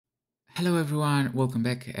Hello everyone, welcome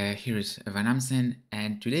back. Here is vanAmsen,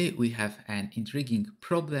 and today we have an intriguing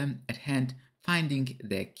problem at hand, finding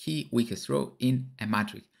the key weakest row in a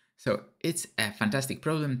matrix. So it's a fantastic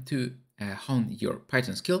problem to hone your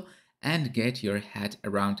Python skill and get your head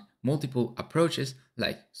around multiple approaches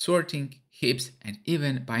like sorting, heaps, and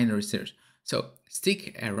even binary search. So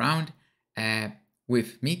stick around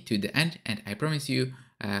with me to the end, and I promise you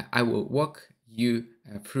I will walk you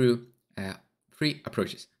through three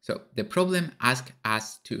approaches. So the problem asks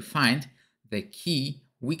us to find the key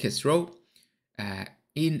weakest row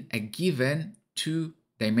in a given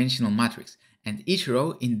two-dimensional matrix. And each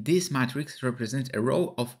row in this matrix represents a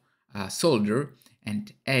row of soldier,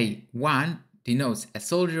 and A1 denotes a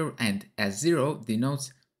soldier and A0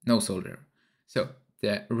 denotes no soldier. So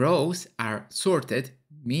the rows are sorted,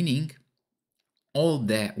 meaning all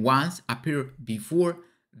the ones appear before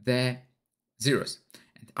the zeros.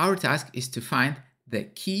 And our task is to find the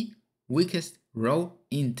key weakest row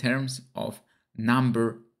in terms of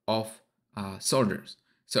number of soldiers.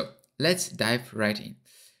 So let's dive right in.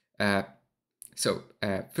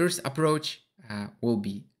 First approach will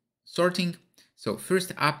be sorting. So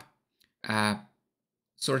first up,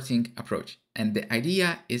 sorting approach. And the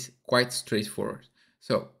idea is quite straightforward.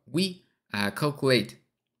 So we calculate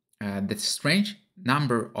the strength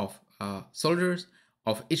number of soldiers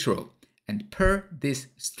of each row and pair this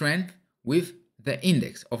strength with the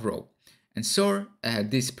index of row and sort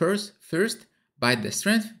these pairs first by the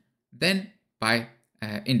strength, then by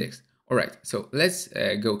index. All right, so let's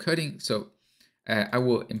go coding. So I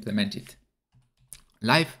will implement it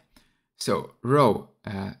live. So row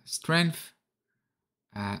strength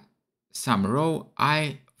sum row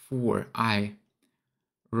I for I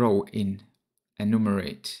row in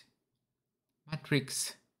enumerate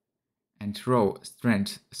matrix, and row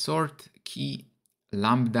strength sort key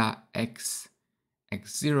lambda x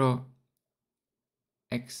x0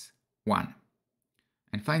 x1,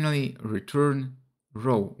 and finally return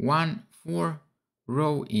row 1 for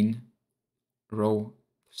row in row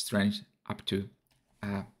strength up to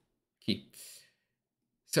key.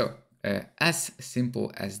 So as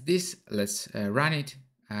simple as this, let's run it.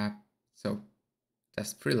 So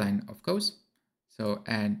just 3 lines of code. So,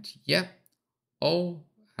 and yeah, all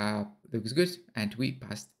looks good, and we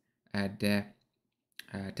passed the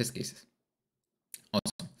test cases.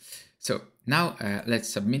 Awesome. So now let's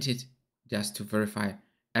submit it just to verify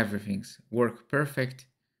everything's work perfect.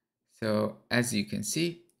 So as you can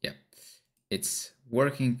see, yeah, it's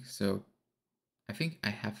working. So I think I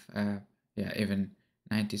have even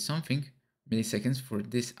 90 something milliseconds for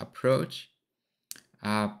this approach.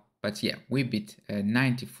 But yeah, we beat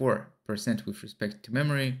 94% with respect to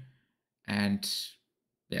memory, and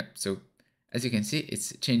yeah, so as you can see,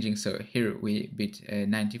 it's changing. So here we beat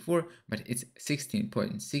 94, but it's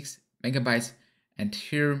 16.6 megabytes, and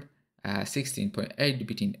here 16.8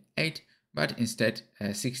 beating 8, but instead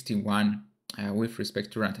 61 with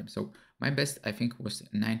respect to runtime. So my best, I think, was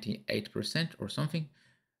 98% or something.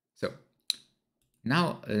 So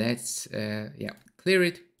now let's clear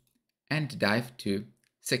it and dive to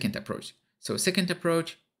second approach. So second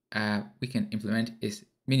approach we can implement is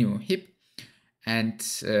minimum heap, and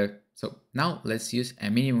so now let's use a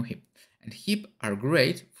minimum heap. And heap are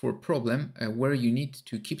great for problem where you need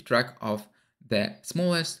to keep track of the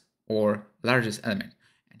smallest or largest element.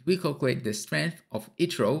 And we calculate the strength of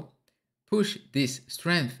each row, push this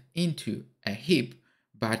strength into a heap,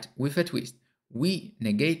 but with a twist. We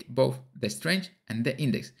negate both the strength and the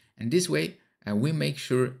index. And this way we make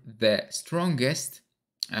sure the strongest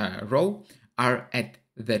row are at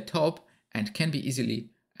the top and can be easily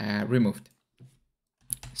removed.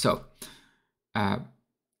 So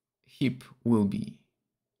heap will be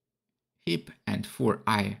heap, and for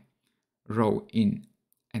I row in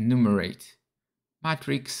enumerate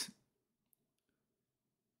matrix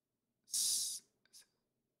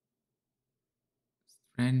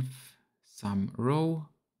strength sum row,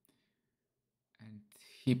 and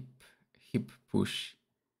heap push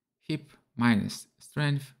heap minus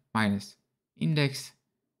strength minus index,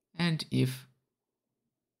 and if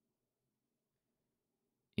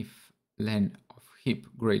len of heap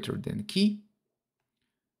greater than key,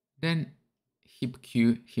 then heap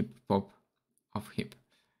q heap pop of heap,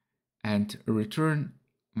 and return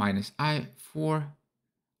minus I for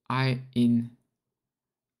I in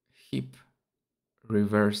heap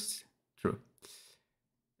reverse true.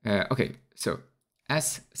 Okay, so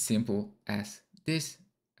as simple as this.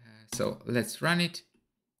 So let's run it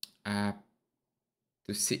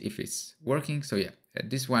to see if it's working. So yeah,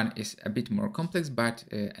 this one is a bit more complex, but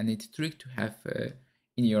a neat trick to have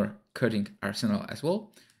in your coding arsenal as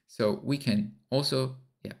well. So we can also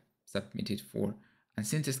submit it for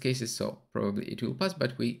unseen test cases, so probably it will pass,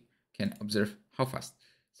 but we can observe how fast.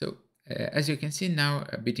 So as you can see now,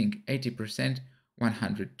 beating 80%,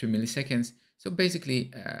 102 milliseconds. So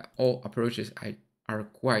basically all approaches are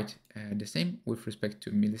quite the same with respect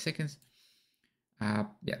to milliseconds.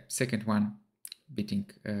 Yeah, second one beating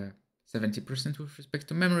 70% with respect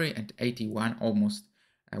to memory and 81 almost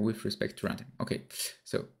with respect to runtime. Okay,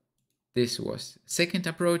 so this was second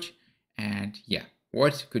approach, and yeah,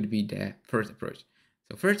 what could be the third approach?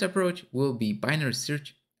 So first approach will be binary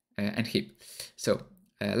search and heap. So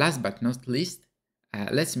last but not least,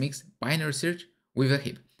 let's mix binary search with a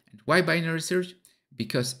heap. And why binary search?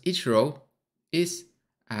 Because each row is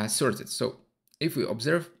sorted. So if we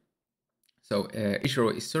observe, so each row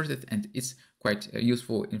is sorted and it's quite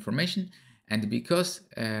useful information. And because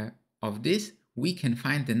of this, we can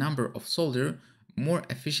find the number of solder more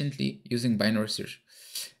efficiently using binary search.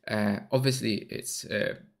 Obviously, it's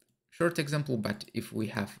a short example, but if we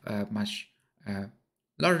have a much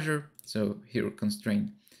larger, so here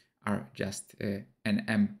constraint are just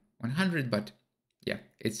NM100, but yeah,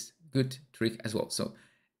 it's good trick as well. So,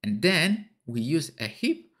 and then we use a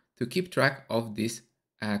heap to keep track of these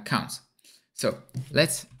counts. So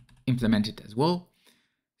let's implement it as well.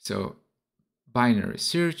 So binary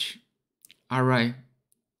search array,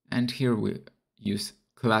 and here we use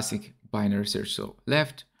classic binary search. So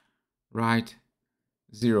left, right,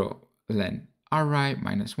 0 len array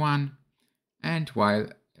 -1, and while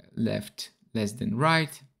left less than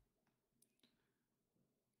right,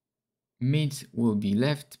 mid will be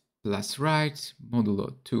left plus right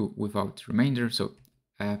modulo 2 without remainder. So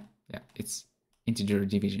yeah, it's integer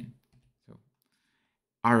division. So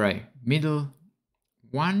array middle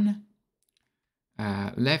 1,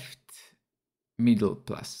 left middle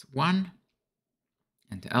plus 1,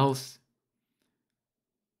 and else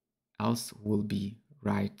will be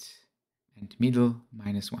right and middle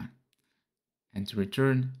 -1, and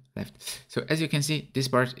return left. So as you can see, this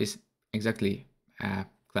part is exactly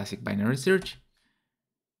classic binary search,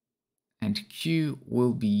 and Q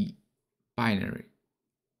will be binary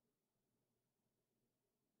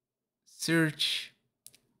search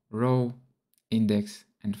row index,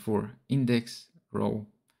 and for index row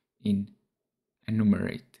in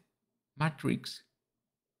enumerate matrix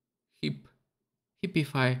heap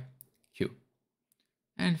heapify Q,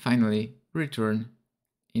 and finally return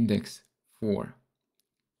index for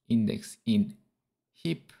index in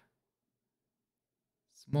heap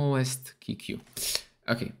smallest key Q.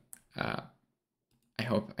 Okay, I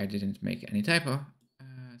hope I didn't make any typo.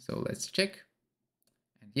 So let's check,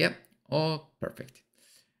 and yep, all perfect.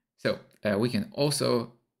 So we can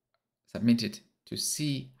also submit it to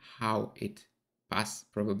see how it passes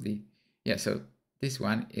probably. Yeah, so this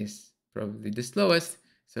one is probably the slowest.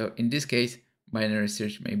 So in this case, binary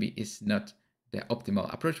search maybe is not the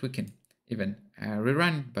optimal approach. We can even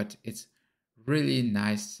rerun, but it's really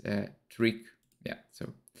nice trick. Yeah,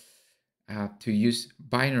 so to use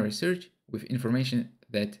binary search with information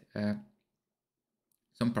that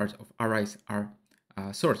some parts of arrays are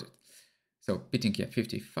sorted. So beating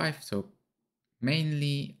 55, so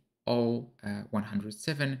mainly all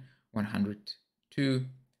 107, 102,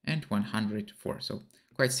 and 104. So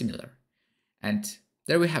quite similar. And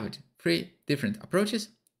there we have it, 3 different approaches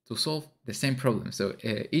to solve the same problem. So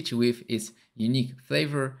each with its unique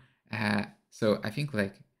flavor. So I think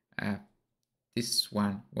like this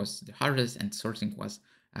one was the hardest and sorting was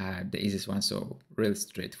the easiest one. So really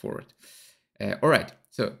straightforward. All right,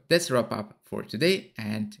 so that's a wrap up for today.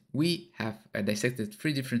 And we have dissected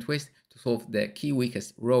 3 different ways to solve the key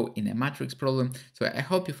weakest row in a matrix problem. So I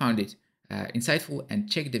hope you found it insightful, and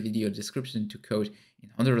check the video description to code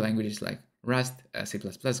in other languages like Rust, C++,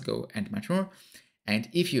 Go, and much more. And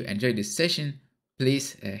if you enjoyed this session,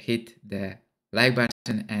 please hit the like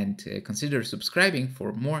button and consider subscribing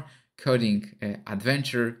for more coding,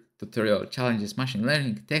 adventure, tutorial challenges, machine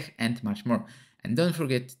learning, tech, and much more. And don't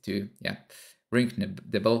forget to ring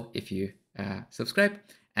the bell if you subscribe.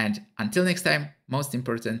 And until next time, most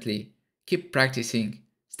importantly, keep practicing,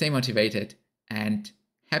 stay motivated, and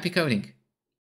happy coding!